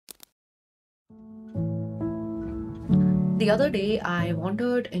The other day, I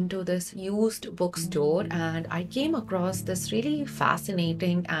wandered into this used bookstore and I came across this really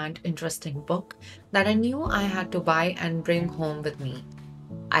fascinating and interesting book that I knew I had to buy and bring home with me.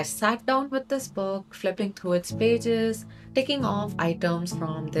 I sat down with this book, flipping through its pages, ticking off items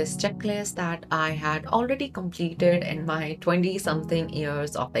from this checklist that I had already completed in my 20 something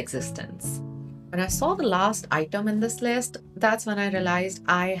years of existence. When I saw the last item in this list, that's when I realized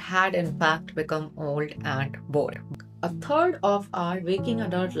I had in fact become old and bored. A third of our waking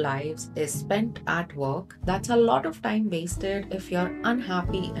adult lives is spent at work. That's a lot of time wasted if you're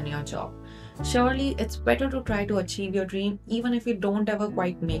unhappy in your job. Surely it's better to try to achieve your dream even if you don't ever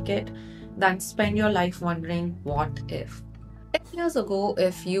quite make it than spend your life wondering what if. 10 years ago,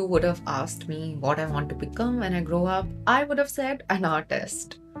 if you would have asked me what I want to become when I grow up, I would have said an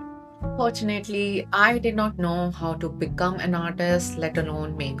artist. Fortunately, I did not know how to become an artist, let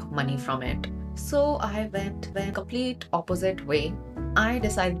alone make money from it. So I went the complete opposite way. I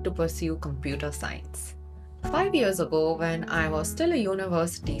decided to pursue computer science. 5 years ago, when I was still a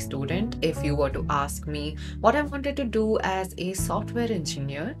university student, if you were to ask me what I wanted to do as a software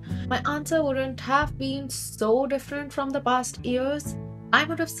engineer, my answer wouldn't have been so different from the past years. I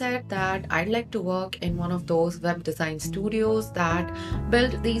would have said that I'd like to work in one of those web design studios that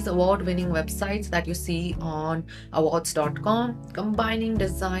build these award winning websites that you see on awards.com, combining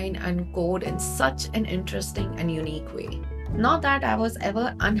design and code in such an interesting and unique way. Not that I was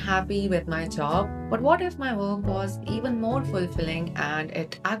ever unhappy with my job, but what if my work was even more fulfilling and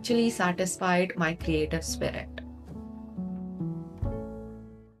it actually satisfied my creative spirit?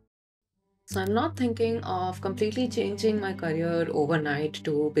 So I'm not thinking of completely changing my career overnight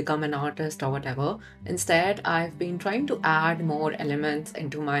to become an artist or whatever. Instead, I've been trying to add more elements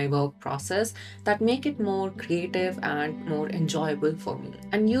into my work process that make it more creative and more enjoyable for me.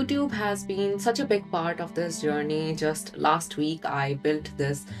 And YouTube has been such a big part of this journey. Just last week, I built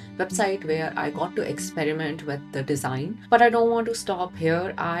this website where I got to experiment with the design. But I don't want to stop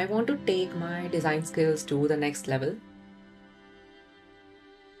here. I want to take my design skills to the next level.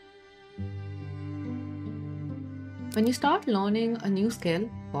 When you start learning a new skill,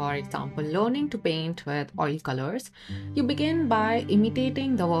 for example, learning to paint with oil colors, you begin by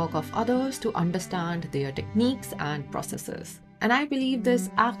imitating the work of others to understand their techniques and processes. And I believe this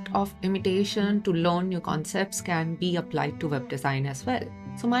act of imitation to learn new concepts can be applied to web design as well.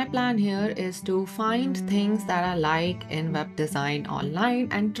 So, my plan here is to find things that I like in web design online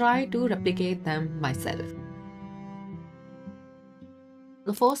and try to replicate them myself.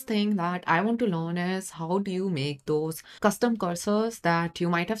 The first thing that I want to learn is how do you make those custom cursors that you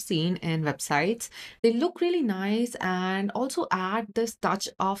might have seen in websites. They look really nice and also add this touch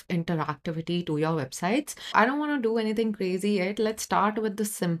of interactivity to your websites. I don't want to do anything crazy yet. Let's start with the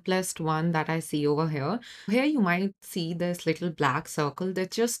simplest one that I see over here. Here you might see this little black circle that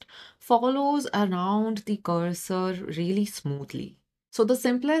just follows around the cursor really smoothly. So the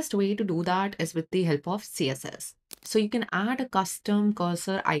simplest way to do that is with the help of CSS. So you can add a custom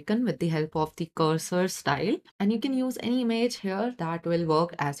cursor icon with the help of the cursor style, and you can use any image here that will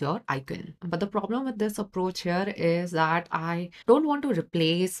work as your icon. But the problem with this approach here is that I don't want to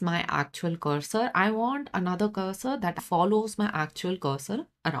replace my actual cursor. I want another cursor that follows my actual cursor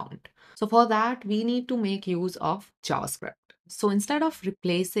around. So for that, we need to make use of JavaScript. So instead of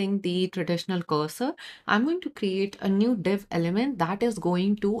replacing the traditional cursor, I'm going to create a new div element that is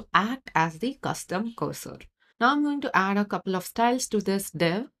going to act as the custom cursor. Now I'm going to add a couple of styles to this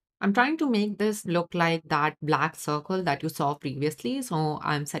div. I'm trying to make this look like that black circle that you saw previously. So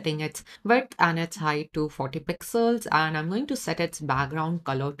I'm setting its width and its height to 40 pixels, and I'm going to set its background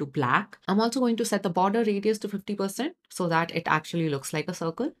color to black. I'm also going to set the border radius to 50% so that it actually looks like a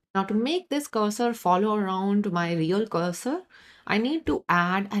circle. Now to make this cursor follow around my real cursor, I need to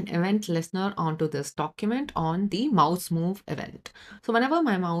add an event listener onto this document on the mouse move event. So whenever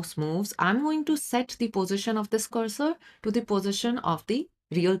my mouse moves, I'm going to set the position of this cursor to the position of the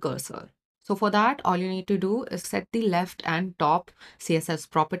real cursor. So for that, all you need to do is set the left and top CSS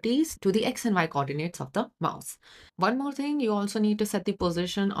properties to the X and Y coordinates of the mouse. One more thing, you also need to set the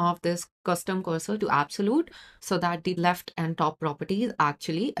position of this custom cursor to absolute so that the left and top properties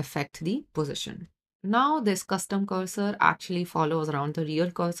actually affect the position. Now this custom cursor actually follows around the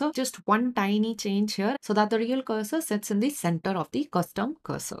real cursor. Just one tiny change here so that the real cursor sits in the center of the custom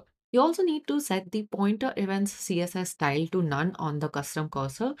cursor. You also need to set the pointer events CSS style to none on the custom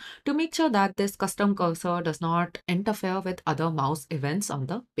cursor to make sure that this custom cursor does not interfere with other mouse events on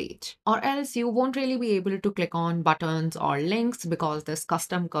the page. Or else you won't really be able to click on buttons or links because this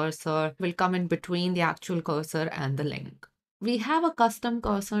custom cursor will come in between the actual cursor and the link. We have a custom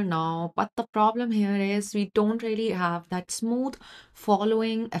cursor now, but the problem here is we don't really have that smooth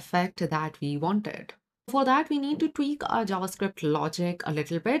following effect that we wanted. For that, we need to tweak our JavaScript logic a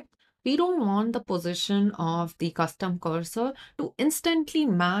little bit. We don't want the position of the custom cursor to instantly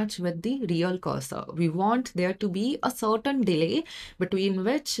match with the real cursor. We want there to be a certain delay between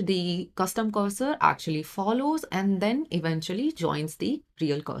which the custom cursor actually follows and then eventually joins the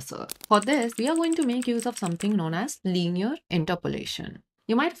real cursor. For this, we are going to make use of something known as linear interpolation.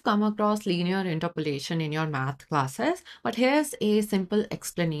 You might have come across linear interpolation in your math classes, but here's a simple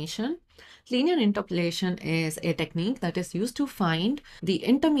explanation. Linear interpolation is a technique that is used to find the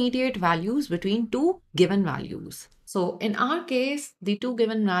intermediate values between two given values. So in our case, the two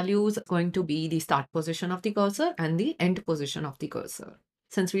given values are going to be the start position of the cursor and the end position of the cursor.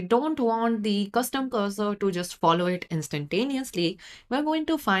 Since we don't want the custom cursor to just follow it instantaneously, we're going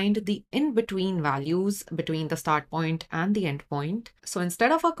to find the in-between values between the start point and the end point. So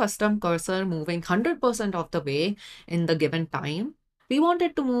instead of a custom cursor moving 100% of the way in the given time, we want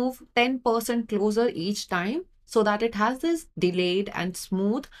it to move 10% closer each time so that it has this delayed and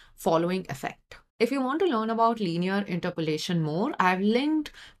smooth following effect. If you want to learn about linear interpolation more, I've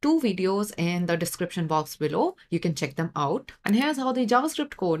linked two videos in the description box below. You can check them out. And here's how the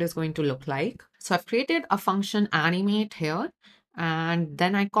JavaScript code is going to look like. So I've created a function animate here. And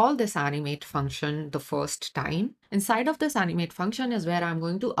then I call this animate function the first time. Inside of this animate function is where I'm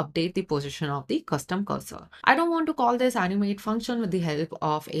going to update the position of the custom cursor. I don't want to call this animate function with the help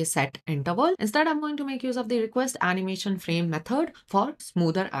of a set interval. Instead, I'm going to make use of the request animation frame method for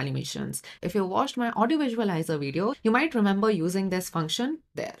smoother animations. If you watched my audio visualizer video, you might remember using this function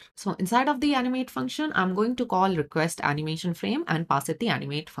there. So inside of the animate function, I'm going to call request animation frame and pass it the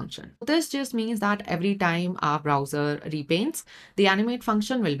animate function. This just means that every time our browser repaints, the animate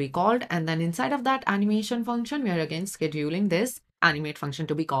function will be called, and then inside of that animation function, we are again scheduling this animate function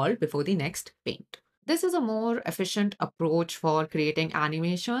to be called before the next paint. This is a more efficient approach for creating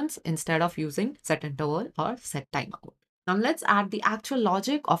animations instead of using set interval or set timeout. Now let's add the actual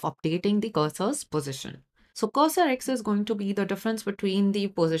logic of updating the cursor's position. So cursor X is going to be the difference between the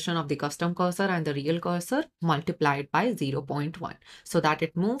position of the custom cursor and the real cursor multiplied by 0.1 so that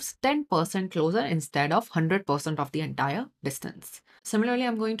it moves 10% closer instead of 100% of the entire distance. Similarly,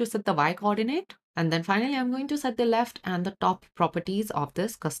 I'm going to set the Y coordinate, and then finally I'm going to set the left and the top properties of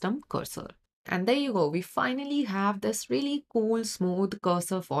this custom cursor. And there you go, we finally have this really cool smooth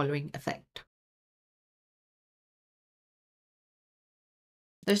cursor following effect.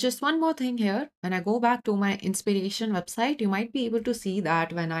 There's just one more thing here. When I go back to my inspiration website, you might be able to see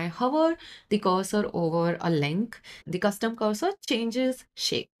that when I hover the cursor over a link, the custom cursor changes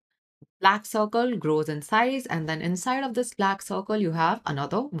shape. Black circle grows in size, and then inside of this black circle, you have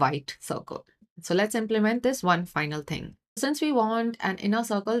another white circle. So let's implement this one final thing. Since we want an inner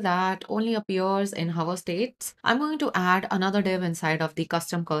circle that only appears in hover states, I'm going to add another div inside of the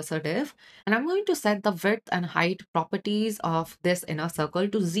custom cursor div, and I'm going to set the width and height properties of this inner circle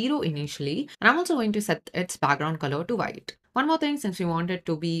to 0 initially, and I'm also going to set its background color to white. One more thing, since we want it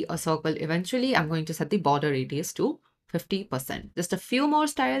to be a circle eventually, I'm going to set the border radius to 50%. Just a few more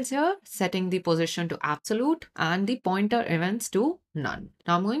styles here, setting the position to absolute and the pointer events to none.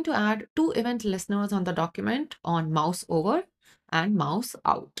 Now I'm going to add two event listeners on the document on mouse over and mouse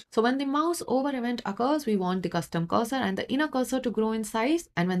out. So when the mouse over event occurs, we want the custom cursor and the inner cursor to grow in size.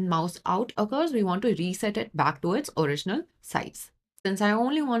 And when mouse out occurs, we want to reset it back to its original size. Since I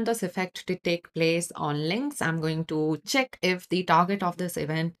only want this effect to take place on links, I'm going to check if the target of this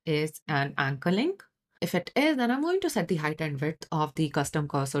event is an anchor link. If it is, then I'm going to set the height and width of the custom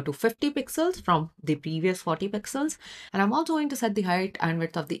cursor to 50 pixels from the previous 40 pixels. And I'm also going to set the height and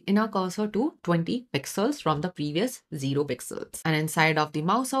width of the inner cursor to 20 pixels from the previous 0 pixels. And inside of the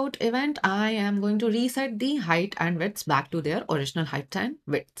mouse out event, I am going to reset the height and widths back to their original height and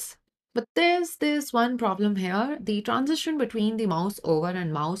widths. But there's this one problem here. The transition between the mouse over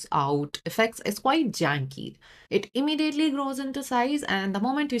and mouse out effects is quite janky. It immediately grows into size, and the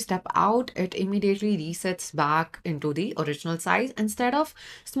moment you step out, it immediately resets back into the original size instead of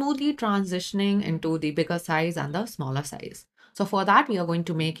smoothly transitioning into the bigger size and the smaller size. So for that, we are going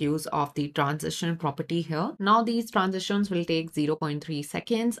to make use of the transition property here. Now these transitions will take 0.3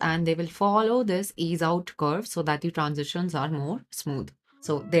 seconds and they will follow this ease out curve so that the transitions are more smooth.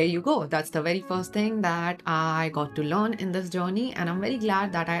 So there you go. That's the very first thing that I got to learn in this journey. And I'm very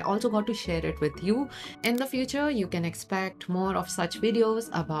glad that I also got to share it with you. In the future, you can expect more of such videos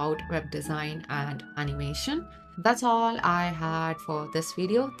about web design and animation. That's all I had for this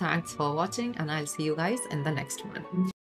video. Thanks for watching, and I'll see you guys in the next one.